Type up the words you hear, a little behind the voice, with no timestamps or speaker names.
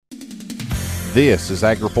This is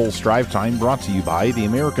AgriPulse Drive Time, brought to you by the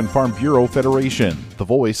American Farm Bureau Federation, the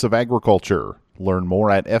voice of agriculture. Learn more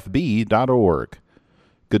at fb.org.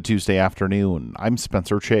 Good Tuesday afternoon. I'm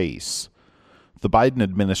Spencer Chase. The Biden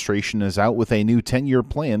administration is out with a new 10-year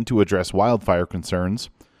plan to address wildfire concerns.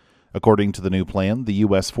 According to the new plan, the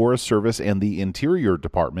U.S. Forest Service and the Interior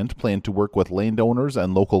Department plan to work with landowners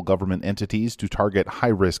and local government entities to target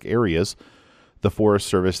high-risk areas. The Forest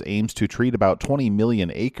Service aims to treat about 20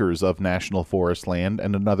 million acres of national forest land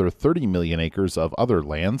and another 30 million acres of other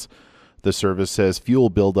lands. The service says fuel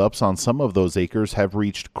buildups on some of those acres have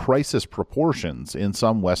reached crisis proportions in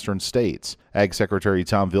some western states. Ag Secretary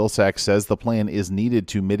Tom Vilsack says the plan is needed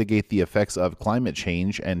to mitigate the effects of climate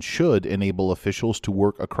change and should enable officials to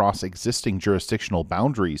work across existing jurisdictional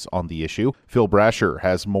boundaries on the issue. Phil Brasher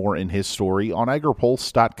has more in his story on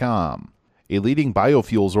agripulse.com. A leading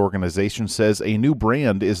biofuels organization says a new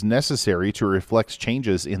brand is necessary to reflect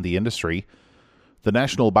changes in the industry. The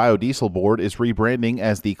National Biodiesel Board is rebranding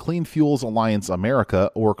as the Clean Fuels Alliance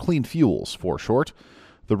America, or Clean Fuels for short.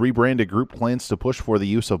 The rebranded group plans to push for the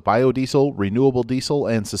use of biodiesel, renewable diesel,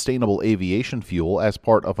 and sustainable aviation fuel as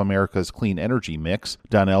part of America's clean energy mix.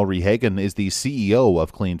 Donnell Rehagen is the CEO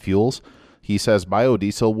of Clean Fuels. He says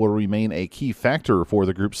biodiesel will remain a key factor for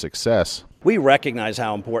the group's success. We recognize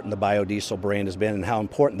how important the biodiesel brand has been and how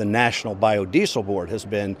important the National Biodiesel Board has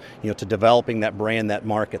been, to developing that brand, that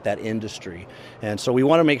market, that industry. And so we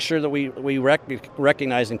want to make sure that we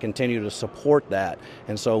recognize and continue to support that.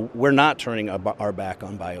 And so we're not turning our back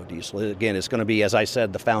on biodiesel. Again, it's going to be, as I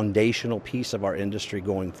said, the foundational piece of our industry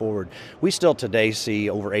going forward. We still today see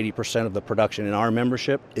over 80% of the production in our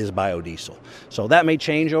membership is biodiesel. So that may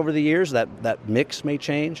change over the years, that mix may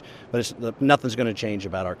change, but nothing's going to change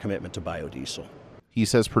about our commitment to biodiesel. He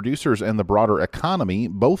says producers and the broader economy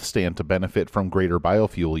both stand to benefit from greater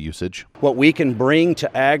biofuel usage. What we can bring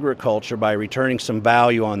to agriculture by returning some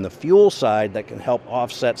value on the fuel side that can help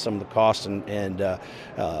offset some of the costs and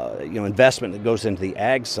investment that goes into the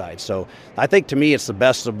ag side. So I think, to me, it's the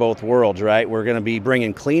best of both worlds, right? We're going to be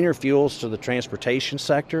bringing cleaner fuels to the transportation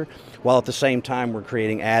sector, while at the same time we're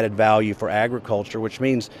creating added value for agriculture, which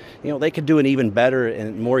means, they could do an even better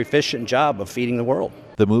and more efficient job of feeding the world.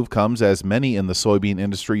 The move comes as many in the soybean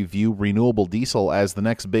industry view renewable diesel as the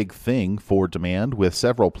next big thing for demand, with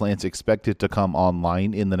several plants expected to come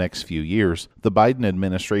online in the next few years. The Biden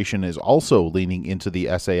administration is also leaning into the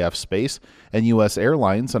SAF space, and U.S.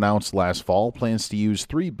 Airlines announced last fall plans to use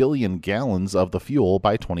 3 billion gallons of the fuel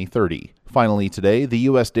by 2030. Finally today, the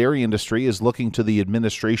U.S. dairy industry is looking to the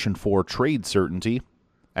administration for trade certainty.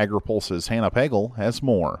 AgriPulse's Hannah Pagel has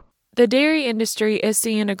more. The dairy industry is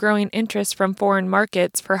seeing a growing interest from foreign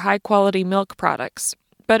markets for high-quality milk products,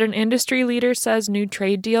 but an industry leader says new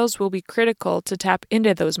trade deals will be critical to tap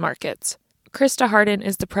into those markets. Krista Hardin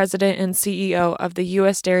is the president and CEO of the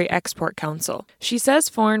U.S. Dairy Export Council. She says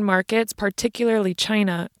foreign markets, particularly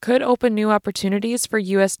China, could open new opportunities for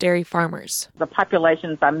U.S. dairy farmers. The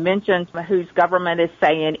populations I mentioned whose government is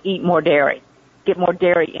saying eat more dairy, get more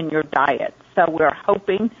dairy in your diet. So we're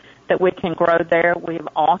hoping that we can grow there. We've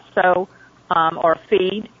also, or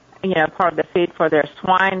feed, part of the feed for their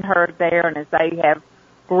swine herd there. And as they have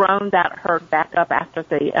grown that herd back up after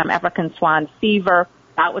the African swine fever,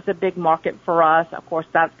 that was a big market for us. Of course,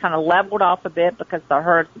 that's kind of leveled off a bit because the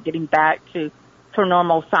herd's getting back to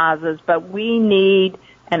normal sizes. But we need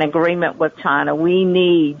an agreement with China. We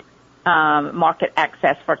need market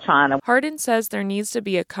access for China. Hardin says there needs to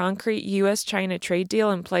be a concrete U.S.-China trade deal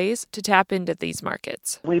in place to tap into these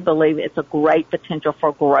markets. We believe it's a great potential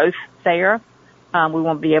for growth there. We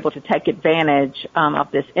want to be able to take advantage of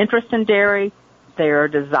this interest in dairy, their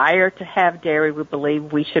desire to have dairy. We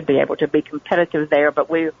believe we should be able to be competitive there, but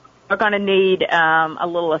we're going to need a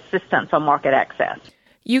little assistance on market access.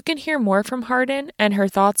 You can hear more from Hardin and her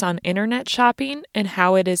thoughts on internet shopping and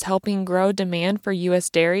how it is helping grow demand for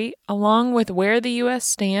U.S. dairy, along with where the U.S.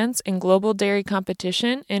 stands in global dairy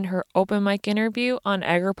competition, in her open mic interview on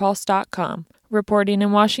agripulse.com. Reporting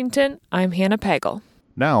in Washington, I'm Hannah Pagel.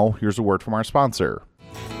 Now, here's a word from our sponsor.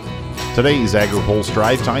 Today's AgriPulse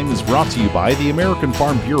Drive Time is brought to you by the American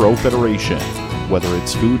Farm Bureau Federation. Whether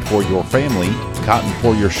it's food for your family, cotton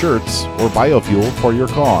for your shirts, or biofuel for your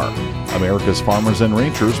car, America's farmers and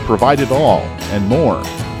ranchers provide it all and more.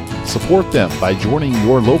 Support them by joining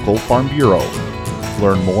your local Farm Bureau.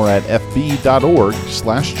 Learn more at fb.org/join.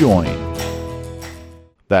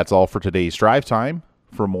 That's all for today's Drive Time.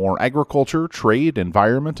 For more agriculture, trade,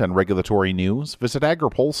 environment, and regulatory news, visit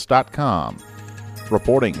agripulse.com.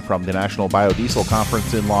 Reporting from the National Biodiesel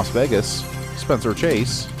Conference in Las Vegas, Spencer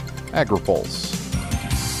Chase, AgriPulse.